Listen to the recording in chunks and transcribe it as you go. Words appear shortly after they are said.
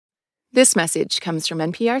This message comes from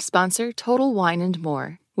NPR sponsor Total Wine &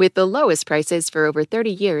 More. With the lowest prices for over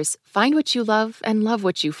 30 years, find what you love and love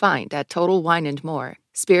what you find at Total Wine & More.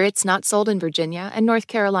 Spirits not sold in Virginia and North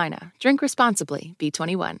Carolina. Drink responsibly.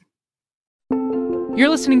 B21. You're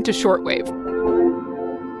listening to Shortwave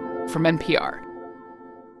from NPR.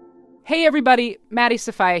 Hey, everybody. Maddie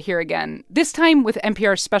Sofia here again, this time with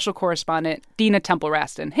NPR special correspondent Dina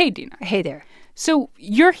Temple-Raston. Hey, Dina. Hey there. So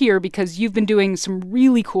you're here because you've been doing some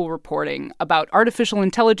really cool reporting about artificial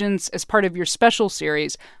intelligence as part of your special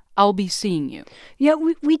series, I'll Be Seeing You. Yeah,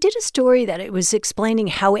 we did a story that it was explaining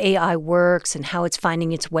how AI works and how it's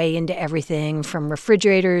finding its way into everything from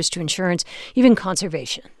refrigerators to insurance, even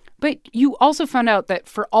conservation. But you also found out that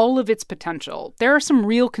for all of its potential, there are some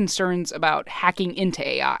real concerns about hacking into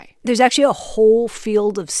AI. There's actually a whole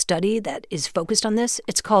field of study that is focused on this.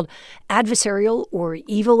 It's called adversarial or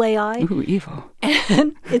evil AI. Ooh, evil.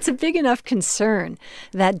 And it's a big enough concern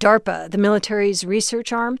that DARPA, the military's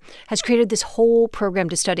research arm, has created this whole program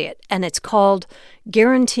to study it. And it's called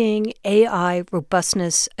Guaranteeing AI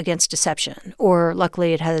Robustness Against Deception, or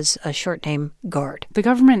luckily it has a short name, GUARD. The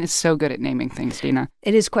government is so good at naming things, Dina.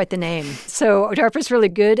 It is quite the name. So DARPA's really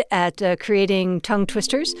good at creating tongue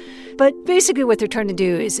twisters. But basically what they're trying to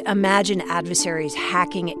do is imagine adversaries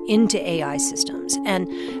hacking into AI systems. And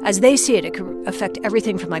as they see it, it could affect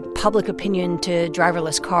everything from like public opinion to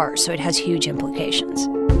driverless cars. So it has huge implications.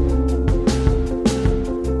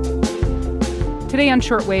 Today on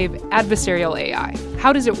Shortwave, adversarial AI.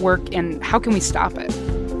 How does it work and how can we stop it?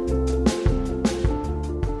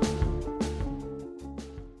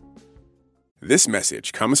 This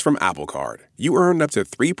message comes from Apple Card. You earn up to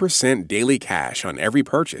 3% daily cash on every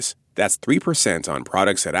purchase. That's 3% on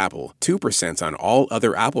products at Apple, 2% on all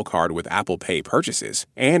other Apple Card with Apple Pay purchases,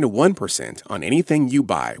 and 1% on anything you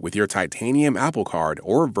buy with your titanium Apple Card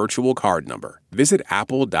or virtual card number. Visit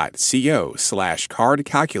apple.co/card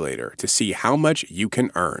calculator to see how much you can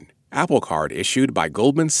earn. Apple Card issued by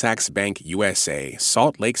Goldman Sachs Bank USA,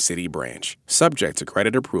 Salt Lake City branch. Subject to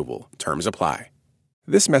credit approval. Terms apply.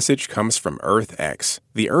 This message comes from EarthX.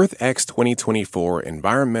 The EarthX 2024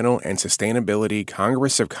 Environmental and Sustainability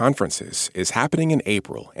Congress of Conferences is happening in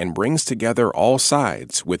April and brings together all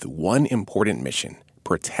sides with one important mission: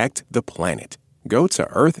 protect the planet. Go to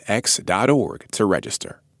earthx.org to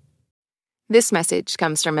register. This message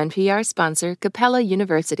comes from NPR sponsor Capella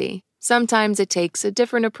University. Sometimes it takes a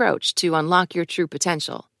different approach to unlock your true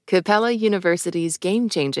potential. Capella University's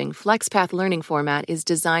game-changing FlexPath learning format is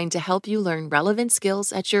designed to help you learn relevant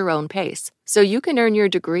skills at your own pace, so you can earn your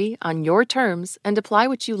degree on your terms and apply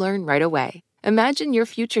what you learn right away. Imagine your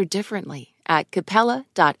future differently at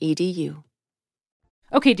capella.edu.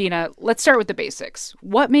 Okay, Dina, let's start with the basics.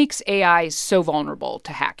 What makes AI so vulnerable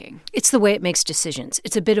to hacking? It's the way it makes decisions.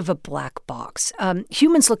 It's a bit of a black box.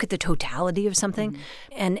 Humans look at the totality of something,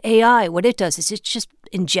 and AI, what it does is it just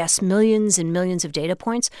ingests millions and millions of data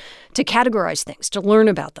points to categorize things, to learn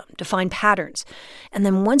about them, to find patterns. And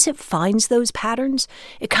then once it finds those patterns,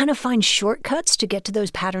 it kind of finds shortcuts to get to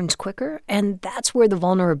those patterns quicker, and that's where the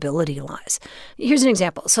vulnerability lies. Here's an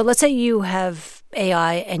example. So let's say you have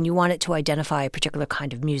AI and you want it to identify a particular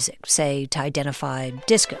kind of music, say to identify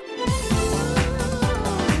disco.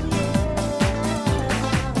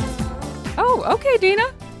 Oh, okay,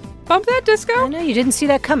 Dina. Bump that disco. I know, you didn't see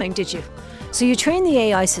that coming, did you? So you train the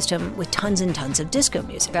AI system with tons and tons of disco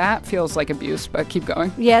music. That feels like abuse, but keep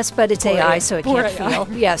going. Yes, but it's AI, so it can't AI. feel.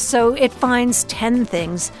 Yes, so it finds 10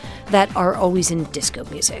 things that are always in disco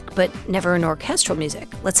music, but never in orchestral music.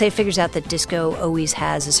 Let's say it figures out that disco always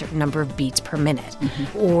has a certain number of beats per minute,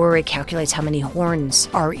 or it calculates how many horns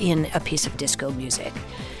are in a piece of disco music.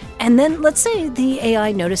 And then let's say the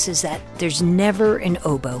AI notices that there's never an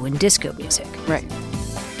oboe in disco music. Right.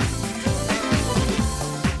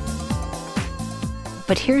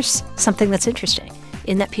 But here's something that's interesting.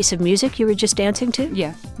 In that piece of music you were just dancing to,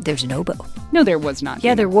 Yeah. there's an oboe. No, there was not.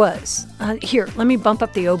 Yeah, Dina. there was. Here, let me bump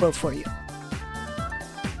up the oboe for you.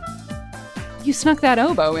 You snuck that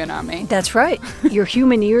oboe in on me. That's right. Your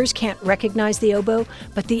human ears can't recognize the oboe,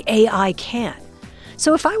 but the AI can.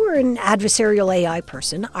 So if I were an adversarial AI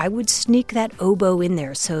person, I would sneak that oboe in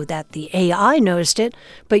there so that the AI noticed it,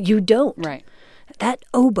 but you don't. Right. That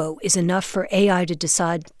oboe is enough for AI to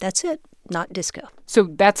decide, that's it, not disco. So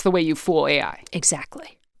that's the way you fool AI.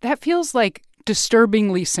 Exactly. That feels like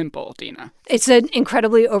disturbingly simple, Dina? It's an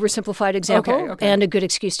incredibly oversimplified example Okay. and a good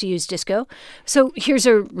excuse to use disco. So here's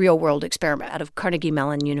a real-world experiment out of Carnegie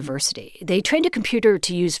Mellon University. They trained a computer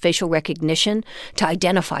to use facial recognition to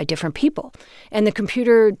identify different people. And the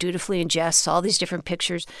computer dutifully ingests all these different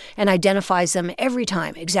pictures and identifies them every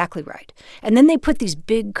time exactly right. And then they put these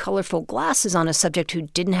big, colorful glasses on a subject who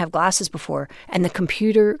didn't have glasses before, and the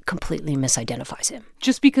computer completely misidentifies him.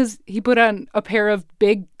 Just because he put on a pair of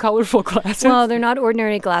big, colorful glasses? Well, they're not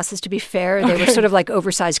ordinary glasses, to be fair. They were sort of like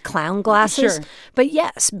oversized clown glasses. Sure. But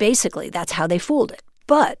yes, basically, that's how they fooled it.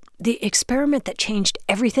 But the experiment that changed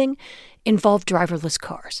everything involved driverless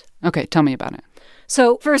cars. Okay, tell me about it.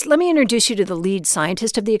 So first, let me introduce you to the lead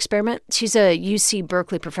scientist of the experiment. She's a UC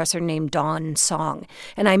Berkeley professor named Dawn Song,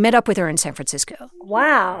 and I met up with her in San Francisco.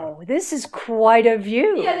 Wow, this is quite a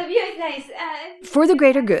view. Yeah, the view is nice. For the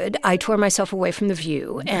greater good, I tore myself away from the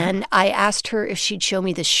view, and I asked her if she'd show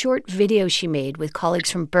me the short video she made with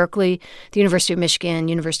colleagues from Berkeley, the University of Michigan,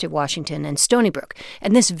 University of Washington, and Stony Brook.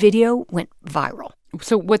 And this video went viral.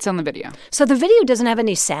 So what's on the video? So the video doesn't have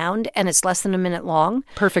any sound, and it's less than a minute long.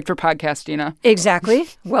 Perfect for podcast, Dina. Exactly.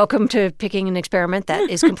 Welcome to picking an experiment that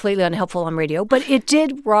is completely unhelpful on radio. But it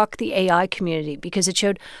did rock the AI community because it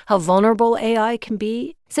showed how vulnerable AI can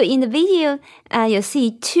be. So in the video, you'll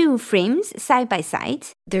see 2 frames side by side.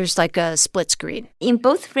 There's like a split screen. In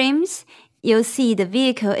both frames, you'll see the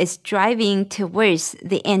vehicle is driving towards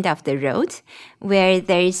the end of the road where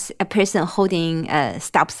there's a person holding a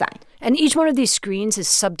stop sign. And each one of these screens is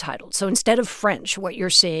subtitled. So instead of French, what you're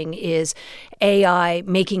seeing is AI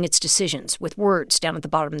making its decisions with words down at the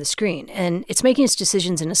bottom of the screen. And it's making its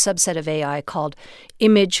decisions in a subset of AI called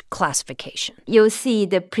image classification. You'll see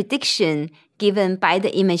the prediction given by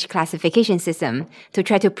the image classification system to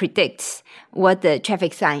try to predict what the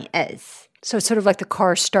traffic sign is. So it's sort of like the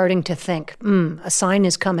car starting to think, a sign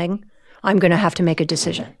is coming. I'm going to have to make a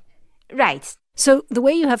decision. Right. So the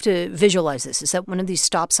way you have to visualize this is that one of these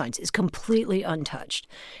stop signs is completely untouched.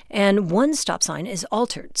 And one stop sign is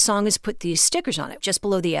altered. Song has put these stickers on it, just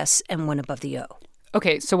below the S and one above the O.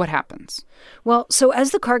 Okay, so what happens? Well, so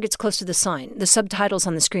as the car gets close to the sign, the subtitles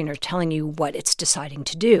on the screen are telling you what it's deciding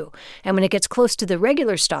to do. And when it gets close to the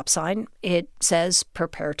regular stop sign, it says,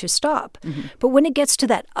 prepare to stop. Mm-hmm. But when it gets to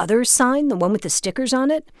that other sign, the one with the stickers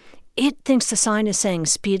on it, it thinks the sign is saying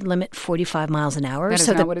speed limit 45 miles an hour. That is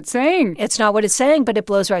not what it's saying. It's not what it's saying, but it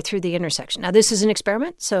blows right through the intersection. Now, this is an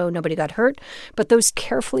experiment, so nobody got hurt. But those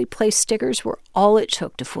carefully placed stickers were all it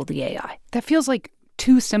took to fool the AI. That feels like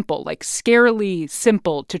too simple, like scarily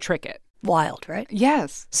simple to trick it. Wild, right?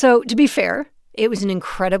 Yes. So to be fair, it was an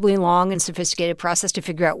incredibly long and sophisticated process to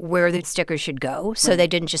figure out where the stickers should go. So they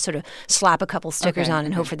didn't just sort of slap a couple stickers on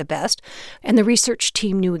and hope for the best. And the research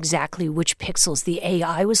team knew exactly which pixels the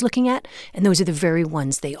AI was looking at, and those are the very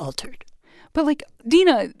ones they altered. But like,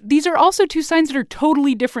 Dina, these are also 2 signs that are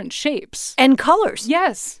totally different shapes. And colors.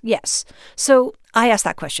 Yes. Yes. So I asked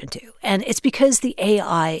that question too. And it's because the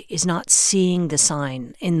AI is not seeing the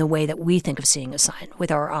sign in the way that we think of seeing a sign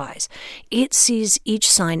with our eyes. It sees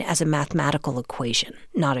each sign as a mathematical equation,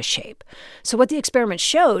 not a shape. So what the experiment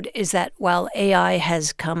showed is that while AI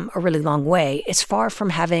has come a really long way, it's far from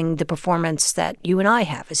having the performance that you and I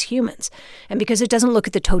have as humans. And because it doesn't look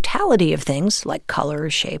at the totality of things, like color,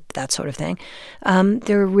 shape, that sort of thing,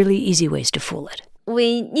 there are really easy ways to fool it.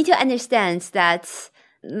 We need to understand that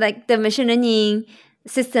like the machine learning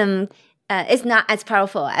system is not as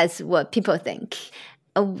powerful as what people think.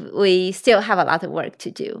 We still have a lot of work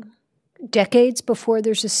to do. Decades before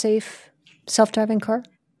there's a safe self-driving car?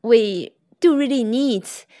 We do really need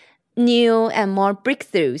new and more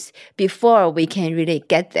breakthroughs before we can really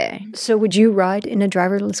get there. So would you ride in a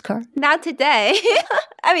driverless car? Not today.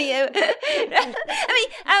 I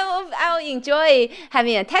will enjoy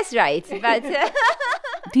having a test ride, but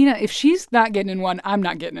Dina, if she's not getting in one, I'm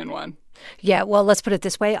not getting in one. Yeah, well, let's put it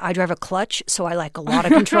this way. I drive a clutch, so I like a lot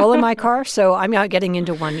of control in my car, so I'm not getting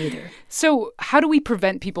into one either. So how do we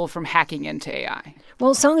prevent people from hacking into AI?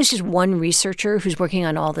 Well, Song is just one researcher who's working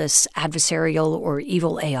on all this adversarial or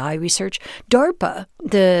evil AI research. DARPA,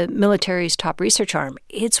 the military's top research arm,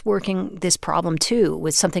 it's working this problem too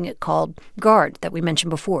with something it called GUARD that we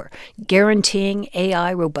mentioned before, guaranteeing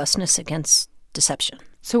AI robustness against deception.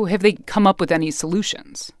 So have they come up with any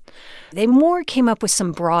solutions? They more came up with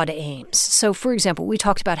some broad aims. So, for example, we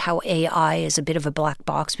talked about how AI is a bit of a black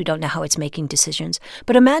box. We don't know how it's making decisions.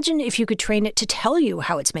 But imagine if you could train it to tell you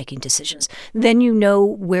how it's making decisions. Then you know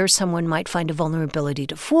where someone might find a vulnerability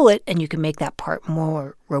to fool it, and you can make that part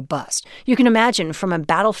more robust. You can imagine from a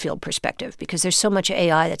battlefield perspective, because there's so much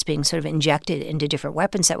AI that's being sort of injected into different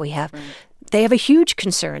weapons that we have, they have a huge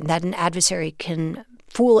concern that an adversary can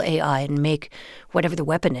fool AI and make whatever the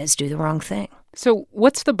weapon is do the wrong thing. So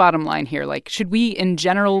what's the bottom line here? Like, should we in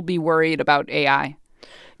general be worried about AI?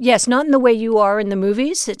 Yes, not in the way you are in the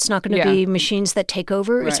movies. It's not going to be machines that take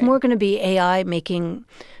over. Right. It's more going to be AI making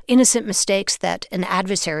innocent mistakes that an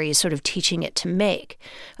adversary is sort of teaching it to make.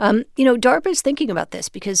 DARPA is thinking about this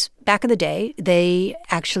because back in the day, they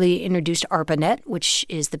actually introduced ARPANET, which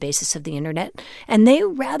is the basis of the internet, and they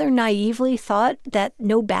rather naively thought that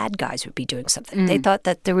no bad guys would be doing something. They thought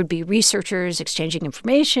that there would be researchers exchanging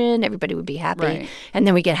information, everybody would be happy, and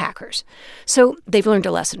then we get hackers. So they've learned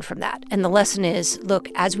a lesson from that. And the lesson is, look,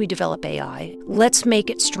 as we develop AI, let's make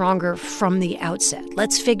it stronger from the outset.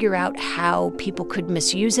 Let's figure out how people could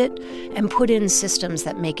misuse it and put in systems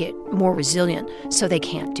that make it more resilient so they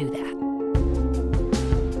can't do that.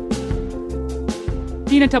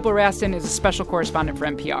 Dina Temple-Raston is a special correspondent for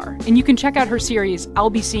NPR, and you can check out her series, I'll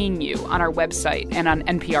Be Seeing You, on our website and on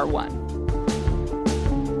NPR One.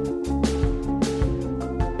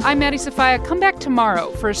 I'm Maddie Sofia. Come back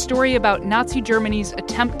tomorrow for a story about Nazi Germany's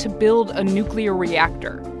attempt to build a nuclear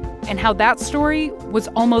reactor and how that story was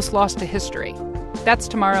almost lost to history. That's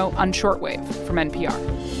tomorrow on Shortwave from NPR.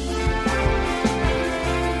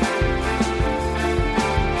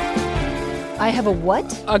 I have a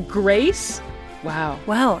what? A grace? Wow.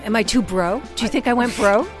 Wow. Am I too bro? Do you think I went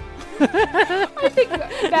bro? I think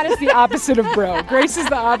that is the opposite of bro. Grace is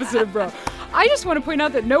the opposite of bro. I just want to point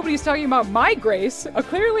out that nobody's talking about my grace.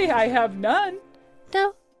 Clearly, I have none.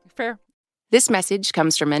 No. Fair. This message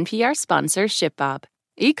comes from NPR sponsor ShipBob.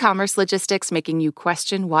 E-commerce logistics making you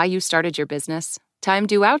question why you started your business? Time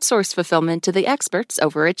to outsource fulfillment to the experts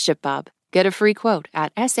over at ShipBob. Get a free quote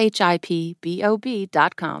at shipbob.com.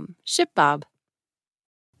 ShipBob.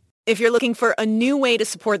 If you're looking for a new way to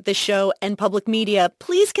support this show and public media,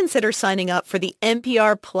 please consider signing up for the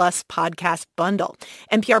NPR Plus podcast bundle.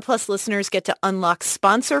 NPR Plus listeners get to unlock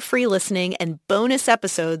sponsor-free listening and bonus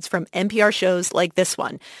episodes from NPR shows like this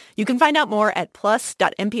one. You can find out more at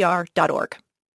plus.npr.org.